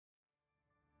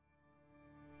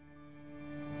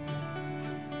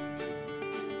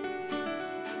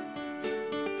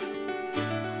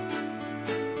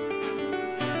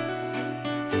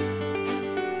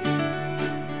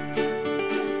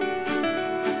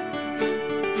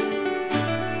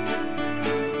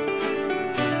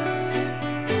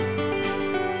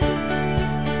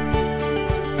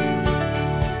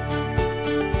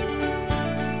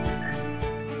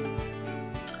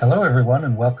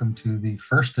welcome to the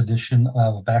first edition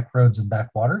of Backroads and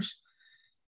Backwaters,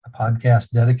 a podcast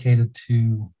dedicated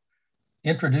to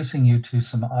introducing you to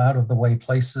some out-of-the-way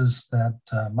places that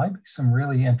might be some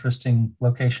really interesting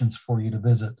locations for you to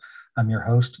visit. I'm your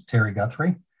host, Terry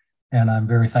Guthrie, and I'm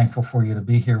very thankful for you to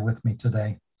be here with me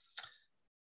today.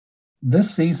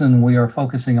 This season, we are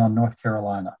focusing on North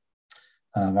Carolina.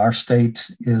 Our state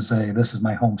this is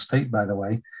my home state, by the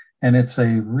way, and it's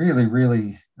a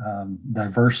really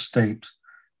diverse state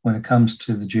when it comes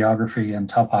to the geography and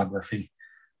topography.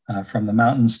 From the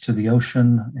mountains to the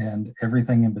ocean and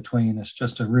everything in between. It's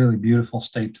just a really beautiful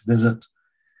state to visit.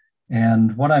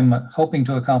 And what I'm hoping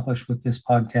to accomplish with this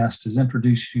podcast is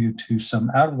introduce you to some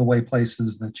out-of-the-way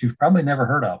places that you've probably never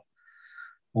heard of.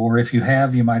 Or if you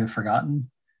have, you might have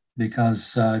forgotten,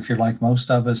 because if you're like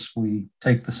most of us, we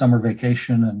take the summer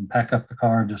vacation and pack up the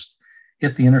car and just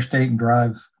hit the interstate and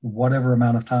drive whatever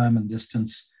amount of time and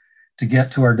distance to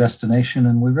get to our destination.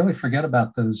 And we really forget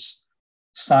about those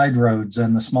side roads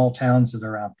and the small towns that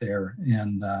are out there.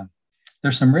 And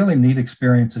there's some really neat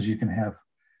experiences you can have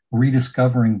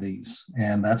rediscovering these.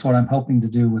 And that's what I'm hoping to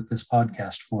do with this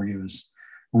podcast for you, is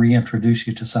reintroduce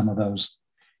you to some of those.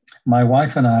 My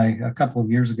wife and I, a couple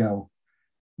of years ago,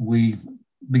 we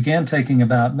began taking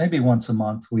about maybe once a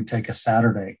month, we'd take a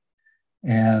Saturday.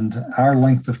 And our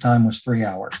length of time was 3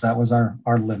 hours. That was our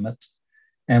limit.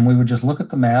 And we would just look at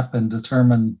the map and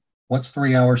determine what's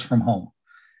 3 hours from home.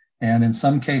 And in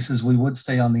some cases, we would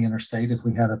stay on the interstate if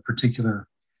we had a particular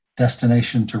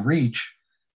destination to reach.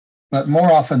 But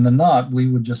more often than not, we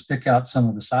would just pick out some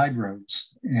of the side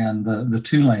roads and the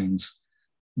two lanes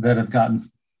that have gotten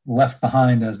left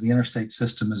behind as the interstate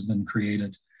system has been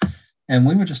created. And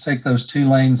we would just take those two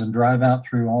lanes and drive out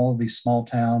through all of these small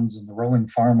towns and the rolling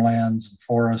farmlands and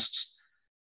forests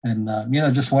and,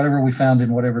 just whatever we found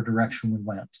in whatever direction we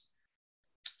went.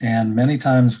 And many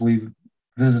times we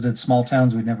visited small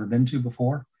towns we'd never been to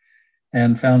before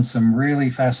and found some really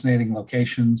fascinating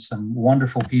locations, some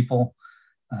wonderful people,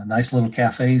 nice little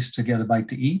cafes to get a bite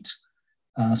to eat.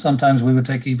 Sometimes we would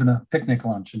take even a picnic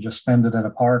lunch and just spend it at a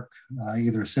park,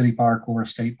 either a city park or a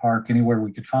state park, anywhere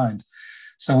we could find.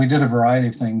 So we did a variety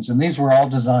of things. And these were all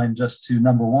designed just to,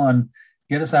 number one,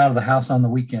 get us out of the house on the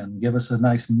weekend, give us a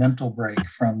nice mental break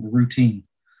from the routine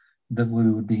that we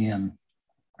would be in.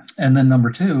 And then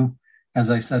number two,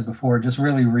 as I said before, just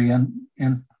really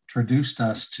reintroduced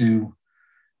us to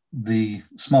the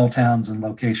small towns and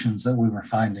locations that we were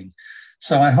finding.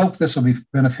 So I hope this will be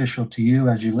beneficial to you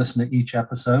as you listen to each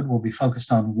episode. We'll be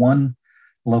focused on one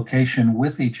location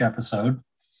with each episode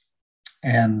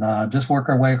and just work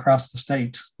our way across the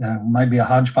state. It might be a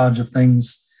hodgepodge of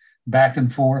things back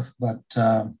and forth, but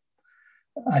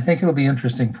I think it'll be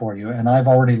interesting for you. And I've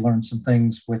already learned some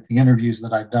things with the interviews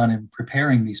that I've done in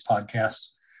preparing these podcasts.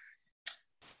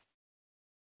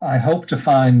 I hope to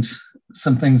find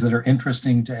some things that are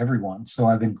interesting to everyone. So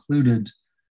I've included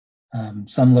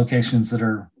some locations that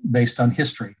are based on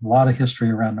history, a lot of history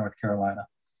around North Carolina.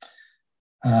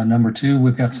 Number two,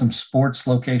 we've got some sports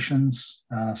locations,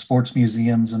 sports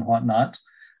museums and whatnot.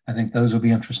 I think those will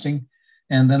be interesting.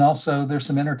 And then also there's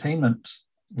some entertainment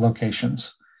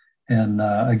locations. And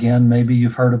again, maybe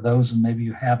you've heard of those and maybe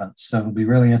you haven't. So it'll be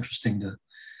really interesting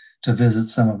to visit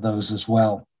some of those as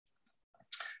well.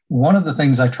 One of the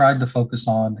things I tried to focus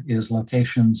on is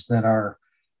locations that are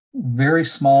very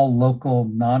small, local,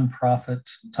 nonprofit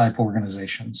type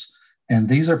organizations. And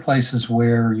these are places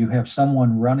where you have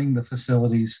someone running the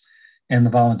facilities and the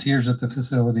volunteers at the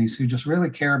facilities who just really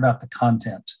care about the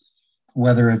content,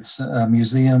 whether it's a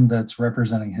museum that's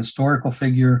representing a historical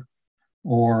figure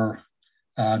or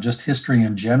just history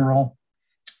in general,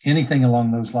 anything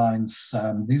along those lines.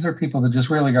 These are people that just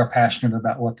really are passionate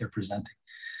about what they're presenting.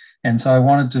 And so I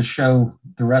wanted to show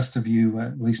the rest of you,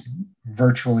 at least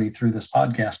virtually through this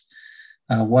podcast,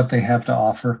 what they have to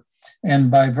offer.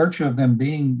 And by virtue of them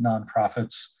being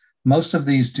nonprofits, most of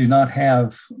these do not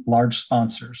have large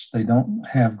sponsors. They don't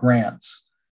have grants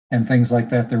and things like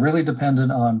that. They're really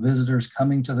dependent on visitors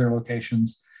coming to their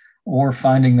locations or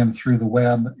finding them through the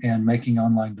web and making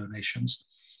online donations.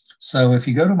 So if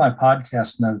you go to my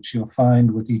podcast notes, you'll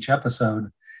find with each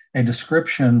episode a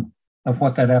description of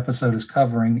what that episode is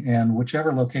covering, and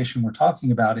whichever location we're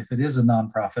talking about, if it is a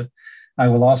nonprofit, I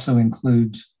will also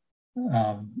include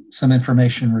some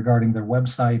information regarding their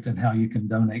website and how you can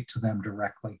donate to them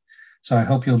directly. So I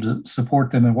hope you'll support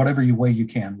them in whatever way you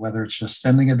can, whether it's just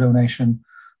sending a donation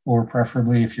or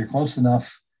preferably if you're close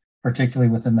enough,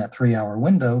 particularly within that 3 hour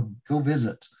window, go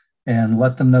visit and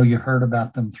let them know you heard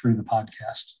about them through the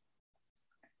podcast.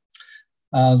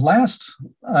 Last,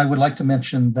 I would like to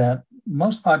mention that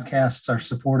most podcasts are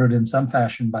supported in some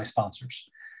fashion by sponsors.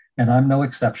 and I'm no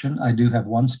exception. I do have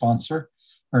one sponsor.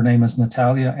 Her name is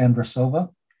Natalia Andrasova,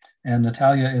 and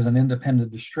Natalia is an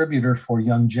independent distributor for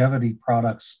Longevity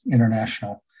Products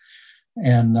International.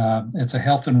 And it's a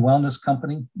health and wellness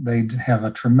company. They have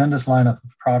a tremendous lineup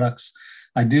of products.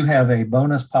 I do have a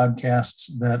bonus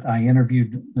podcast that I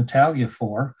interviewed Natalia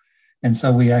for. And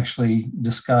so we actually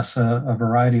discuss a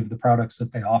variety of the products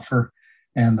that they offer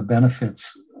and the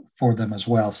benefits for them as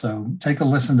well. So take a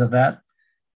listen to that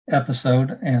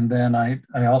episode. And then I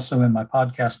also, in my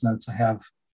podcast notes, I have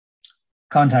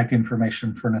contact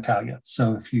information for Natalia.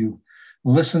 So if you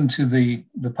listen to the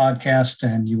podcast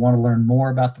and you want to learn more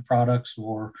about the products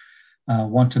or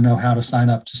want to know how to sign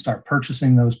up to start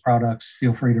purchasing those products,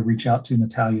 feel free to reach out to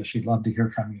Natalia. She'd love to hear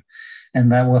from you.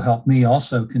 And that will help me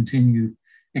also continue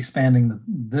expanding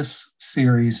this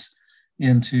series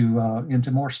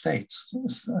into more states.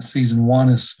 Season 1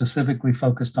 is specifically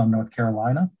focused on North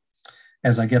Carolina.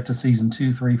 As I get to season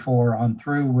 2, 3, 4 on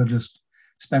through, we'll just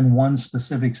spend one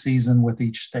specific season with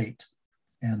each state.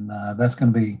 And that's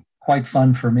going to be quite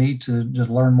fun for me to just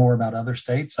learn more about other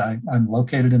states. I'm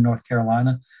located in North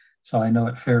Carolina, so I know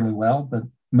it fairly well, but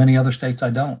many other states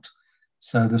I don't.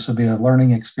 So this will be a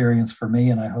learning experience for me,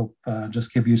 and I hope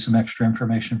just give you some extra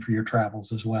information for your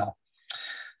travels as well.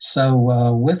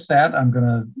 So with that, I'm going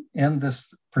to end this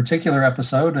particular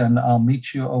episode, and I'll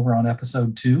meet you over on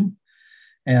episode 2.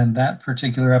 And that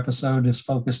particular episode is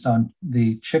focused on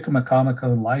the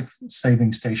Chickamaucomico Life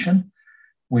Saving Station,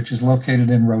 which is located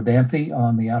in Rodanthe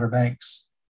on the Outer Banks.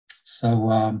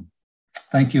 So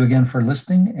thank you again for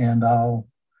listening, and I'll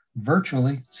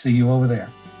virtually see you over there.